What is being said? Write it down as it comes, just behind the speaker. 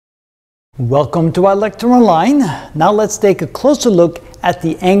Welcome to our lecture online. Now let's take a closer look at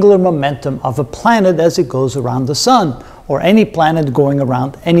the angular momentum of a planet as it goes around the sun, or any planet going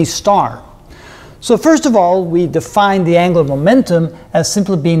around any star. So first of all, we define the angular momentum as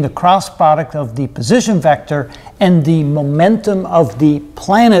simply being the cross product of the position vector and the momentum of the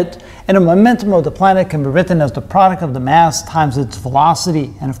planet. And the momentum of the planet can be written as the product of the mass times its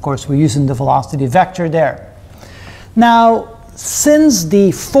velocity. And of course, we're using the velocity vector there. Now, since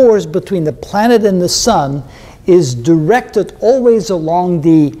the force between the planet and the sun is directed always along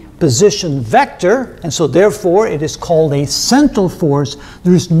the position vector, and so therefore it is called a central force,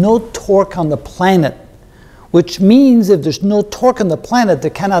 there is no torque on the planet. Which means if there's no torque on the planet,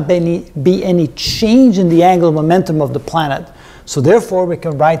 there cannot be any change in the angular momentum of the planet. So therefore we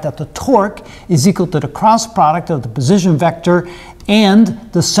can write that the torque is equal to the cross product of the position vector and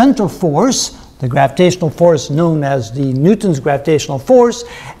the central force, the gravitational force known as the Newton's gravitational force.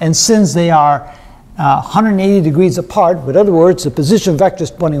 And since they are 180 degrees apart, in other words, the position vector is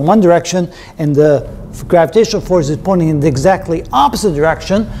pointing in one direction and the gravitational force is pointing in the exactly opposite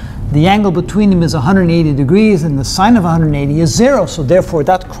direction, the angle between them is 180 degrees and the sine of 180 is 0. So therefore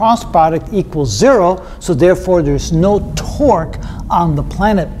that cross product equals 0. So therefore there's no torque on the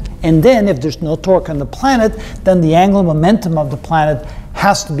planet. And then if there's no torque on the planet, then the angular momentum of the planet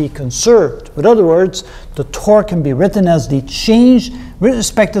has to be conserved. In other words, the torque can be written as the change with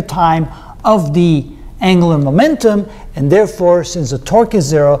respect to time of the angular momentum, and therefore, since the torque is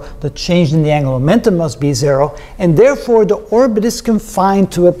 0, the change in the angular momentum must be 0, and therefore the orbit is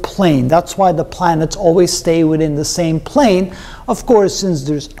confined to a plane. That's why the planets always stay within the same plane. Of course, since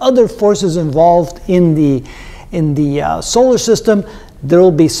there's other forces involved in the solar system, there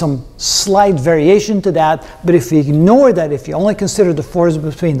will be some slight variation to that, but if you ignore that, if you only consider the force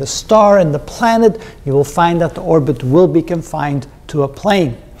between the star and the planet, you will find that the orbit will be confined to a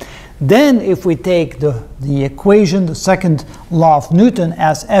plane. Then if we take the equation, the second law of Newton,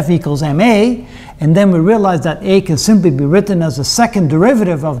 as F equals ma, and then we realize that A can simply be written as a second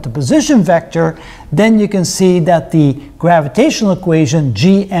derivative of the position vector, then you can see that the gravitational equation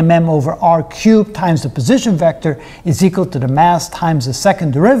gmm over r cubed times the position vector is equal to the mass times the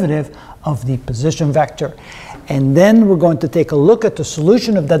second derivative of the position vector. And then we're going to take a look at the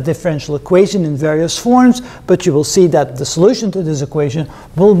solution of that differential equation in various forms, but you will see that the solution to this equation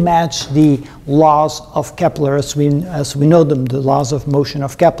will match the laws of Kepler as we know them, the laws of motion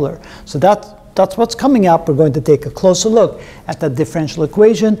of Kepler. So that's what's coming up. We're going to take a closer look at that differential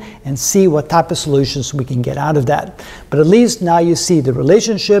equation and see what type of solutions we can get out of that. But at least now you see the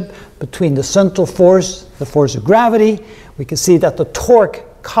relationship between the central force, the force of gravity. We can see that the torque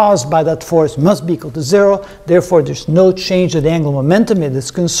caused by that force must be equal to 0. Therefore, there's no change in the angular momentum. It is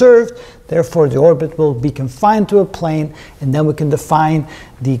conserved. Therefore, the orbit will be confined to a plane. And then we can define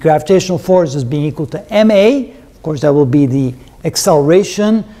the gravitational force as being equal to ma. Of course, that will be the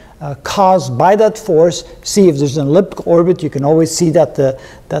acceleration caused by that force. See, if there's an elliptical orbit, you can always see that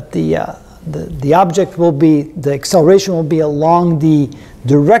the object will be, the acceleration will be along the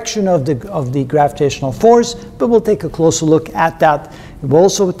direction of the gravitational force, but we'll take a closer look at that. We'll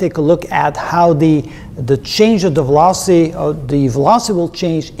also take a look at how the change of the velocity will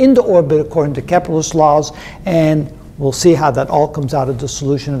change in the orbit according to Kepler's laws, and we'll see how that all comes out of the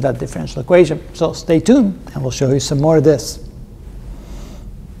solution of that differential equation. So stay tuned, and we'll show you some more of this.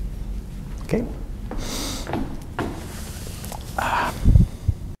 Okay.